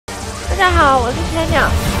家好，我是千鸟，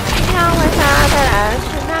今天要为大家带来的是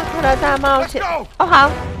纳克的大冒险。哦，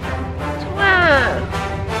好，冲啊！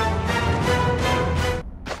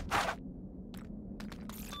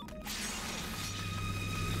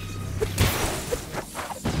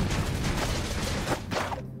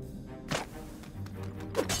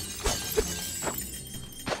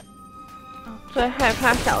最害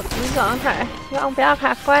怕小资状态，希望不要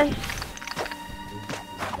卡关。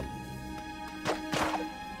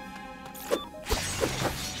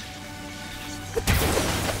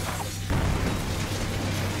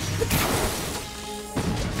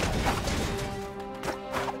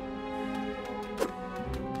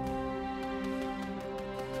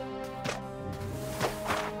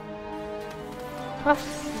好，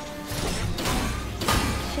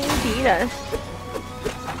新敌人。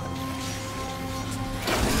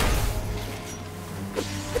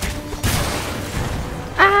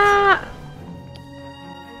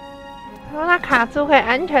然后他卡住，可以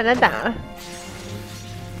安全的打了。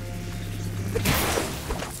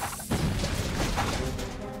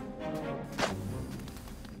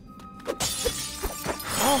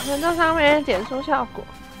哦，人这上面减速效果。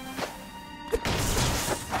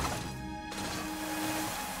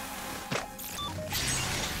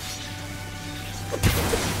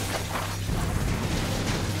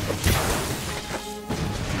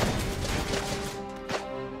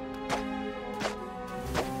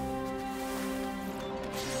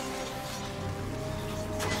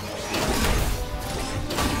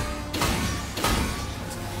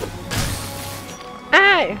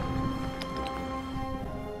哎，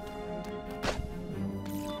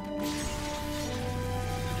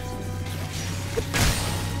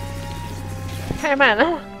太慢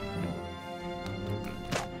了。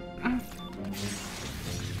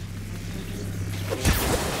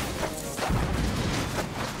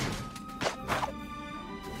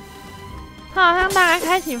他好像大概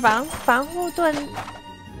开启防护盾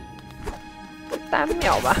3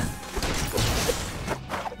秒吧。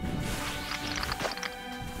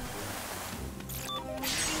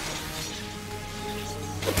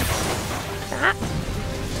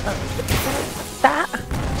打！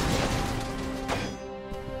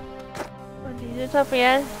问题是这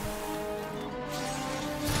边。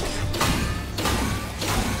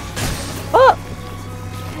哦，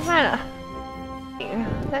太慢了，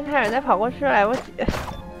但他人再跑过去来不及。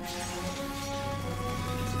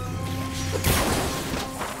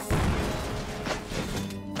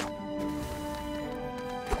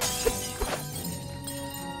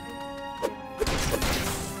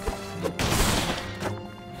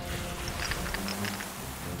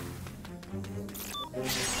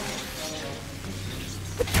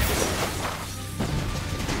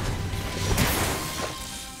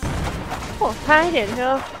哦，差一点就。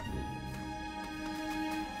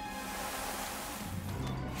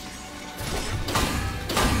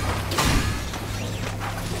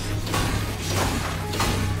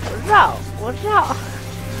我绕。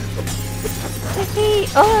嘿嘿，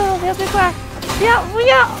哦，不要追过来，不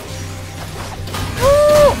要！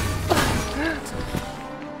哦。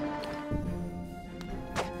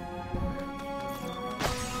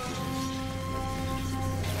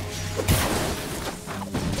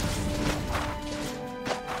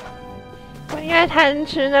我应该贪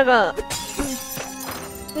吃那个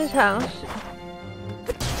日常食。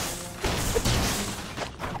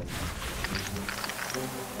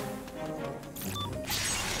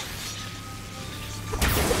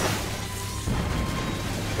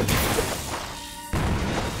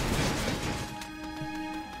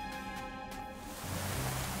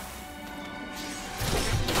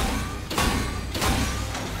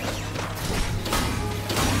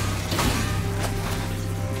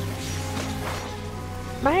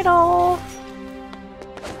买喽！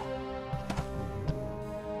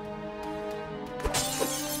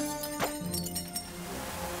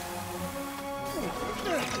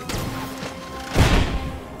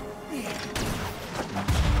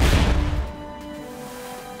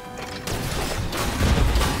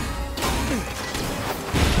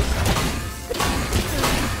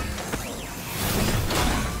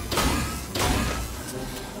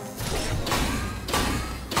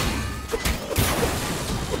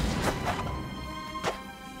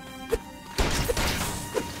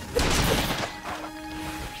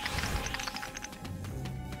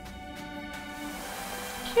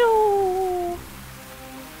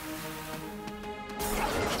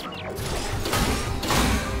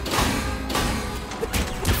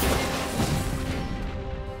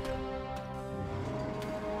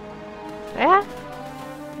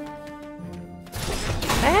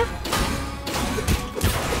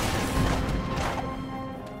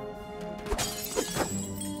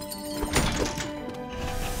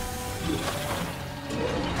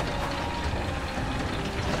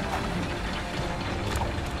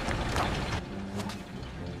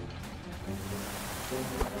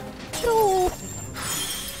就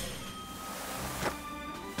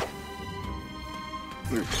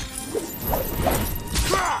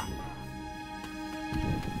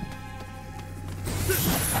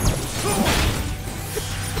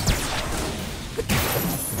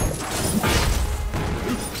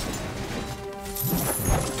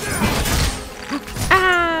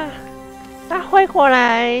啊！他挥过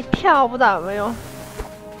来跳，不知道有没有？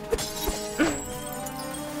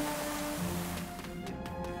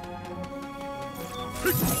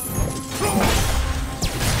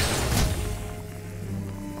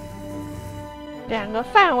两个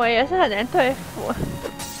范围也是很难对付。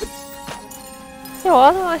就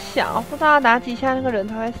我这么小，不知道打几下那个人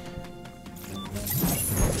才会死。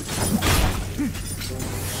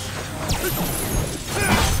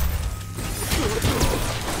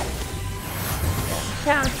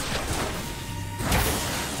这样。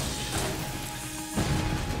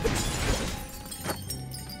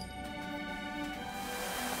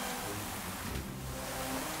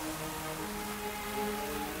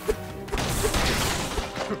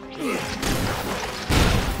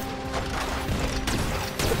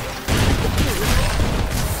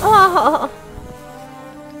哦，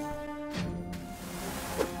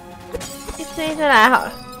一只一只来好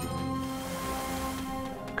了，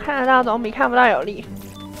看得到总比看不到有利。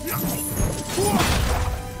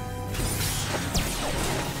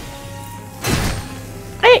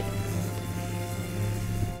哎，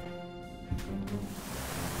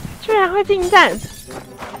居然会近战！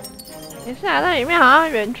也是啊，在里面好像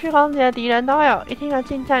远距攻击的敌人都会有一定的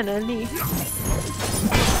近战能力。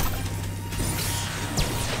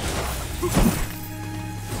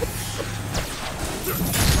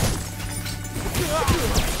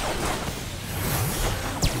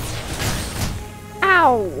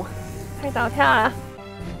哦，太早跳了。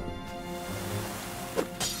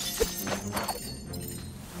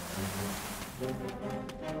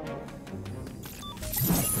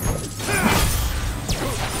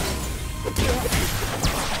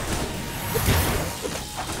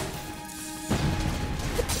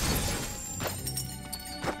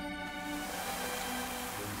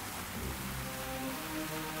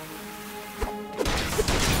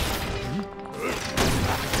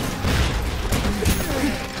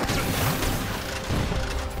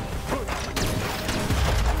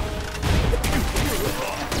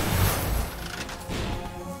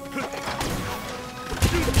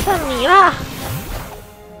剩你了。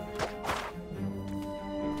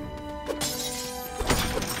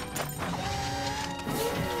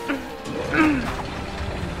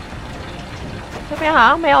这边好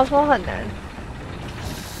像没有说很难。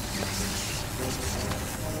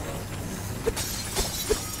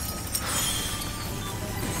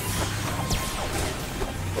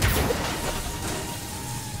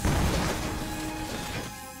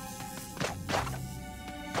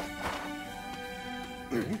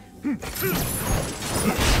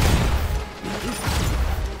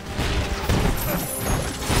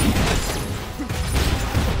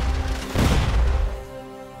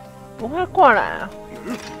不会过来啊！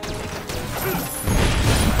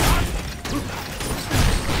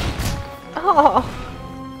哦，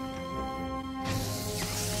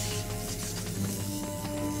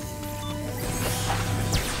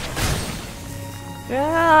觉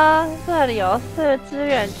得这里有4只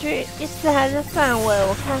远距，一只还是范围，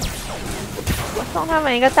我看我送他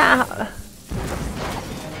们一个大好了。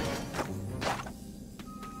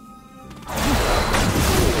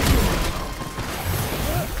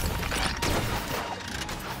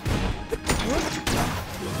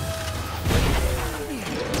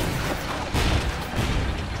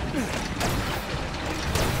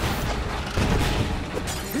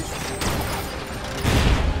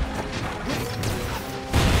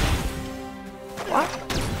哇，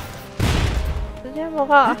时间不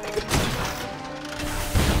够。啊！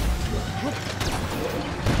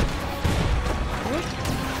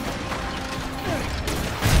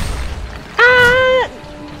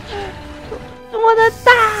我的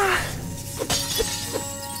大！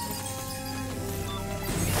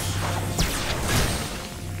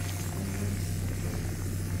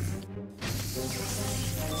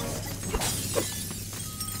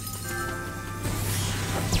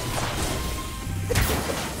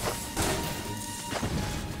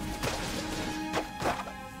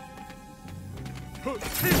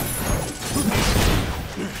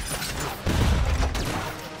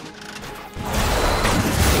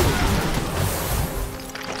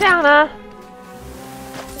这样呢？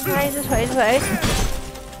他一直锤锤。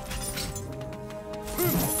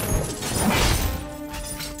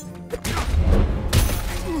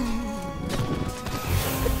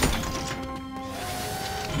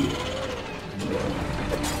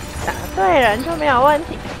打对人就没有问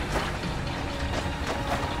题。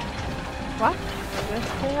哇，我的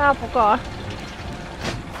心要不够了，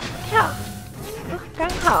跳，刚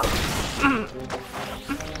好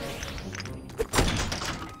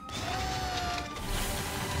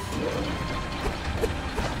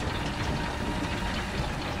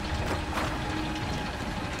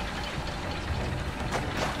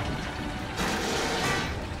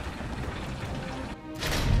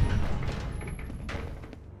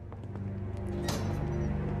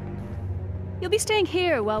，You'll be staying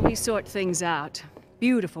here while we sort things out.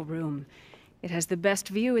 Beautiful room. It has the best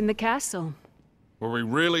view in the castle. Were we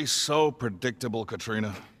really so predictable,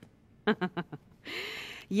 Katrina?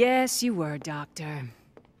 Yes, you were, Doctor.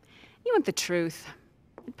 You want the truth.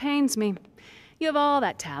 It pains me. You have all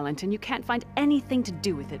that talent, and you can't find anything to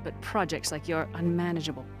do with it but projects like your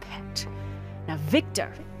unmanageable pet. Now,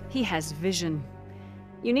 Victor, he has vision.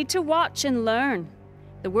 You need to watch and learn.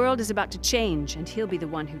 The world is about to change, and he'll be the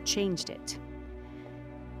one who changed it.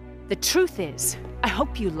 The truth is, I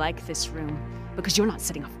hope you like this room, because you're not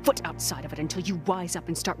setting a foot outside of it until you wise up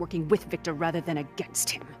and start working with Victor rather than against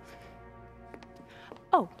him.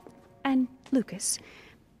 Oh, and Lucas,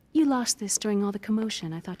 you lost this during all the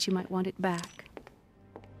commotion. I thought you might want it back.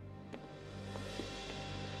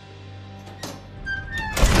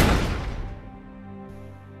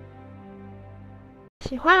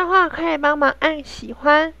 喜欢的话可以帮忙按喜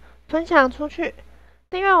欢，分享出去。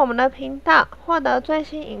订阅我们的频道，获得最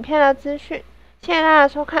新影片的资讯。谢谢大家的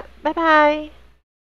收看，拜拜。